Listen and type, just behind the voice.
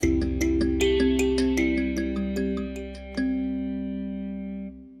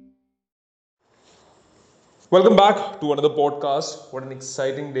Welcome back to another podcast. What an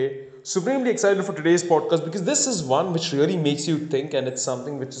exciting day. Supremely excited for today's podcast because this is one which really makes you think, and it's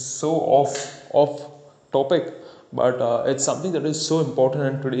something which is so off topic, but it's something that is so important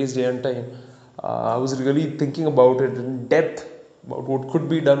in today's day and time. I was really thinking about it in depth about what could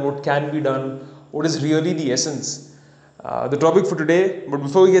be done, what can be done, what is really the essence. The topic for today, but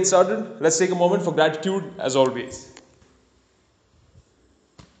before we get started, let's take a moment for gratitude as always.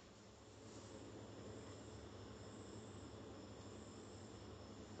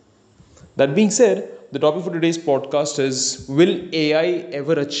 That being said, the topic for today's podcast is: will AI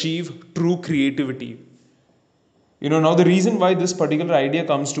ever achieve true creativity? Now the reason why this particular idea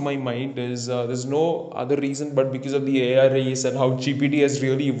comes to my mind is there's no other reason but because of the AI race and how GPT has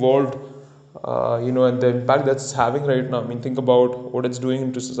really evolved, and the impact that's having right now. I mean, think about what it's doing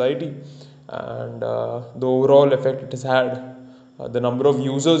into society and the overall effect it has had. The number of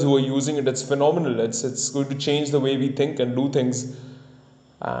users who are using it, it's phenomenal. It's going to change the way we think and do things,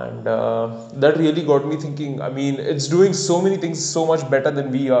 and that really got me thinking. I mean, it's doing so many things so much better than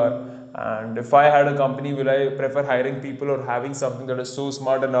we are, and if I had a company, will I prefer hiring people or having something that is so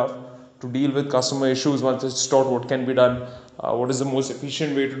smart enough to deal with customer issues once it's taught what can be done, what is the most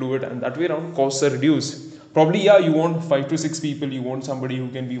efficient way to do it, and that way around costs are reduced. Probably, yeah, you want 5 to 6 people, you want somebody who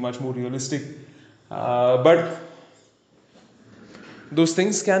can be much more realistic, but those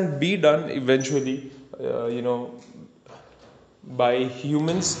things can be done eventually, by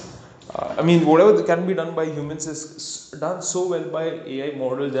humans. I mean, whatever that can be done by humans is done so well by AI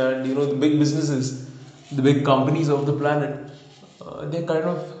models, and the big businesses, the big companies of the planet, they're kind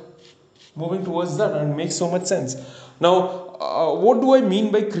of moving towards that, and it makes so much sense. Now, what do I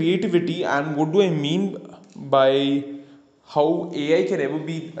mean by creativity, and what do I mean by how AI can ever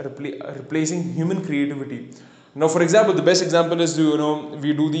be replacing human creativity? Now, for example, the best example is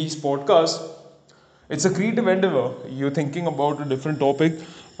we do these podcasts. It's a creative endeavor. You're thinking about a different topic.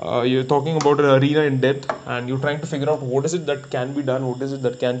 You're talking about an arena in depth, and you're trying to figure out what is it that can be done, what is it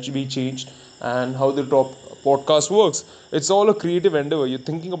that can be changed, and how the top podcast works. It's all a creative endeavor. You're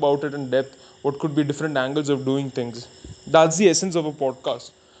thinking about it in depth. What could be different angles of doing things? That's the essence of a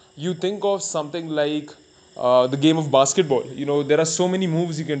podcast. You think of something like the game of basketball. There are so many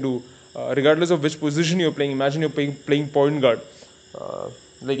moves you can do, regardless of which position you're playing. Imagine you're playing point guard,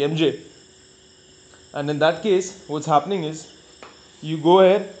 like MJ, and in that case, what's happening is you go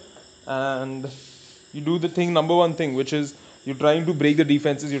ahead and you do the thing, number one thing, which is you're trying to break the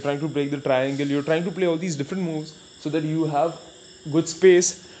defenses, you're trying to break the triangle, you're trying to play all these different moves so that you have good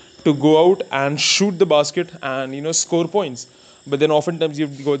space to go out and shoot the basket and score points. But then oftentimes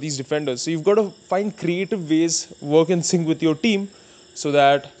you've got these defenders, so you've got to find creative ways, work in sync with your team, so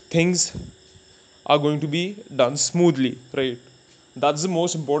that things are going to be done smoothly, right? That's the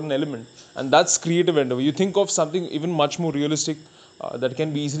most important element, and that's creative endeavor. You think of something even much more realistic, that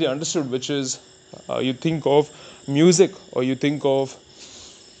can be easily understood, which is you think of music, or you think of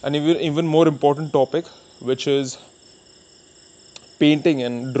an even more important topic, which is painting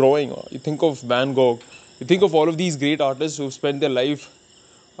and drawing. Or you think of Van Gogh, you think of all of these great artists who spent their life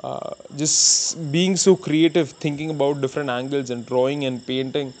just being so creative, thinking about different angles and drawing and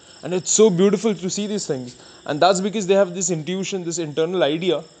painting, and it's so beautiful to see these things. And that's because they have this intuition, this internal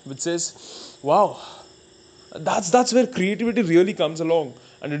idea which says, wow, that's where creativity really comes along,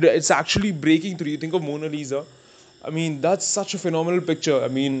 and it's actually breaking through. You think of Mona Lisa. I mean, that's such a phenomenal picture. I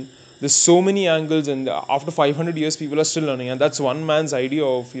mean, there's so many angles, and after 500 years people are still learning, and that's one man's idea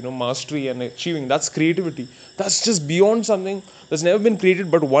of mastery and achieving. That's creativity. That's just beyond something that's never been created,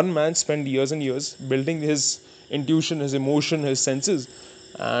 but one man spent years and years building his intuition, his emotion, his senses,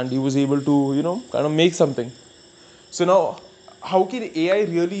 and he was able to kind of make something. So now, how can AI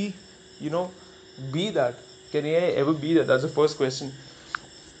really be that? Can AI ever be that? That's the first question,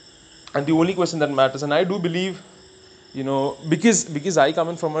 and the only question that matters. And I do believe, because I come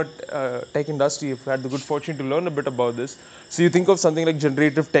in from a tech industry, I've had the good fortune to learn a bit about this. So you think of something like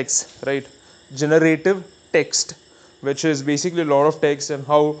generative text, right? Generative text, which is basically a lot of text, and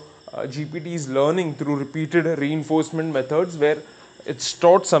how GPT is learning through repeated reinforcement methods, where it's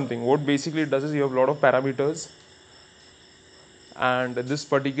taught something. What basically it does is you have a lot of parameters, and this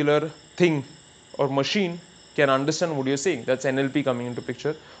particular thing or machine can understand what you're saying. That's NLP coming into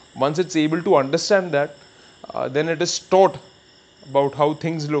picture. Once it's able to understand that, then it is taught about how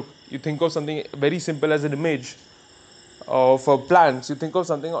things look. You think of something very simple as an image of plants. You think of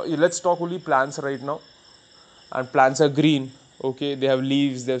something, let's talk only plants right now, and plants are green. Okay, they have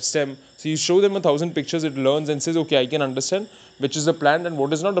leaves, they have stem. So you show them 1,000 pictures, it learns and says, okay, I can understand which is a plant and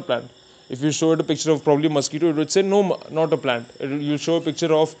what is not a plant. If you show it a picture of probably a mosquito, it would say no, not a plant. You show a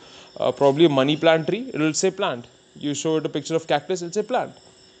picture of probably a money plant tree, it will say plant. You show it a picture of cactus, it'll say plant.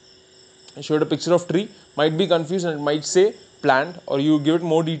 You show it a picture of tree, might be confused and it might say plant, or you give it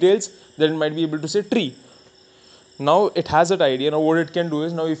more details, then it might be able to say tree. Now it has that idea. Now what it can do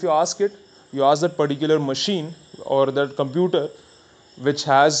is, now if you ask it, you ask that particular machine or that computer which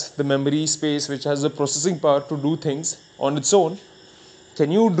has the memory space, which has the processing power to do things on its own,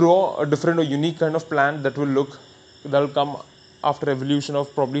 can you draw a different or unique kind of plant that will come after evolution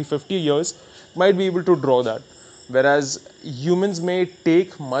of probably 50 years, might be able to draw that, whereas humans may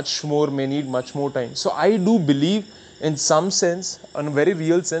take much more, may need much more time. So I do believe in some sense, in a very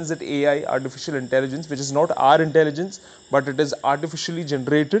real sense, that AI, artificial intelligence, which is not our intelligence but it is artificially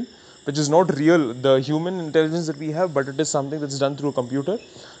generated, which is not real, the human intelligence that we have, but it is something that's done through a computer,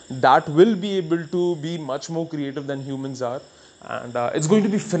 that will be able to be much more creative than humans are. And it's going to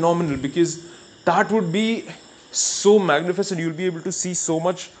be phenomenal, because that would be so magnificent. You'll be able to see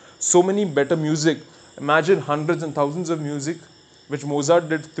so many better music. Imagine hundreds and thousands of music which Mozart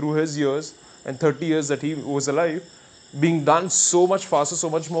did through his years and 30 years that he was alive, being done so much faster, so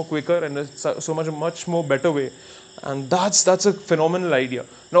much more quicker, and so much more better way. And that's a phenomenal idea.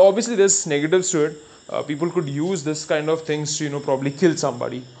 Now obviously there's negatives to it. People could use this kind of things to probably kill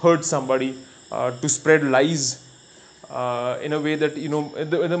somebody, hurt somebody, to spread lies, in a way that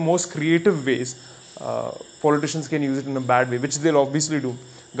in the most creative ways. Politicians can use it in a bad way, which they'll obviously do.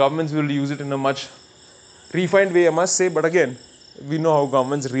 Governments will use it in a much refined way, I must say, but again, we know how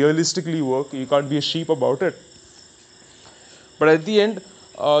governments realistically work. You can't be a sheep about it. But at the end,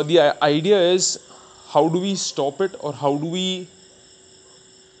 the idea is, how do we stop it, or how do we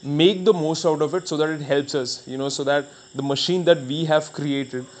make the most out of it so that it helps us, so that the machine that we have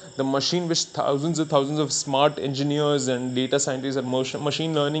created, the machine which thousands of smart engineers and data scientists and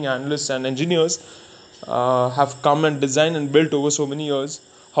machine learning analysts and engineers have come and designed and built over so many years,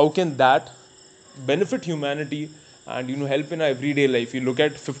 how can that benefit humanity and help in our everyday life? You look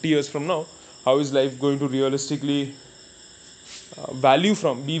at 50 years from now, how is life going to realistically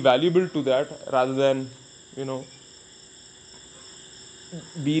be valuable to that, rather than you know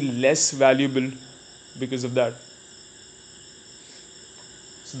be less valuable because of that.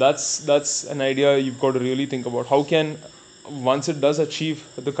 So that's an idea you've got to really think about. How can, once it does achieve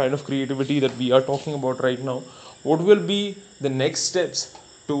the kind of creativity that we are talking about right now, what will be the next steps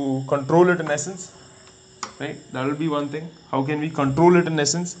to control it in essence? Right, that will be one thing. How can we control it in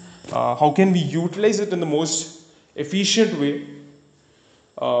essence? How can we utilize it in the most efficient way?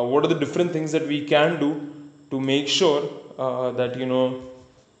 What are the different things that we can do to make sure that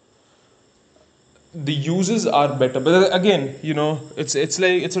the uses are better? But again, it's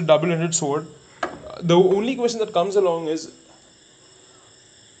like it's a double-edged sword. The only question that comes along is,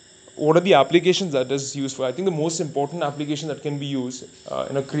 what are the applications that is used for? I think the most important application that can be used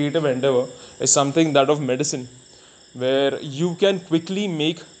in a creative endeavor is something that of medicine, where you can quickly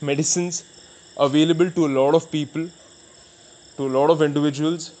make medicines available to a lot of people, to a lot of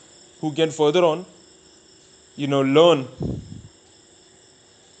individuals, who can further on learn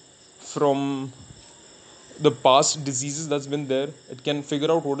from the past diseases that's been there. It can figure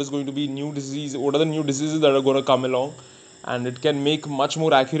out what is going to be new disease, what are the new diseases that are going to come along, and it can make much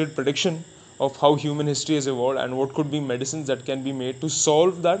more accurate prediction of how human history has evolved and what could be medicines that can be made to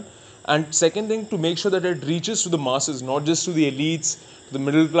solve that. And second thing, to make sure that it reaches to the masses, not just to the elites, to the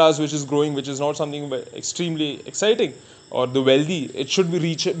middle class, which is growing, which is not something extremely exciting, or the wealthy. It should be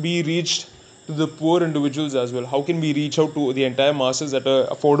reached to the poor individuals as well. How can we reach out to the entire masses at an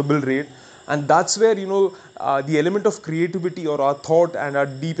affordable rate? And that's where the element of creativity or our thought and our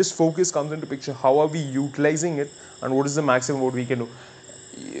deepest focus comes into picture. How are we utilizing it, and what is the maximum what we can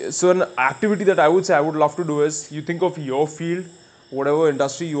do? So an activity that I would say I would love to do is, you think of your field, whatever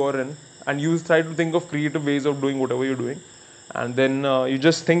industry you are in, and you try to think of creative ways of doing whatever you're doing, and then you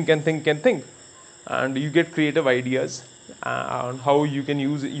just think and think and think, and you get creative ideas on how you can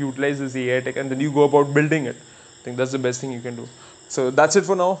utilize this AI tech, and then you go about building it. I think that's the best thing you can do. So that's it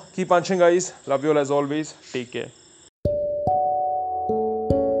for now. Keep punching, guys. Love you all as always. Take care.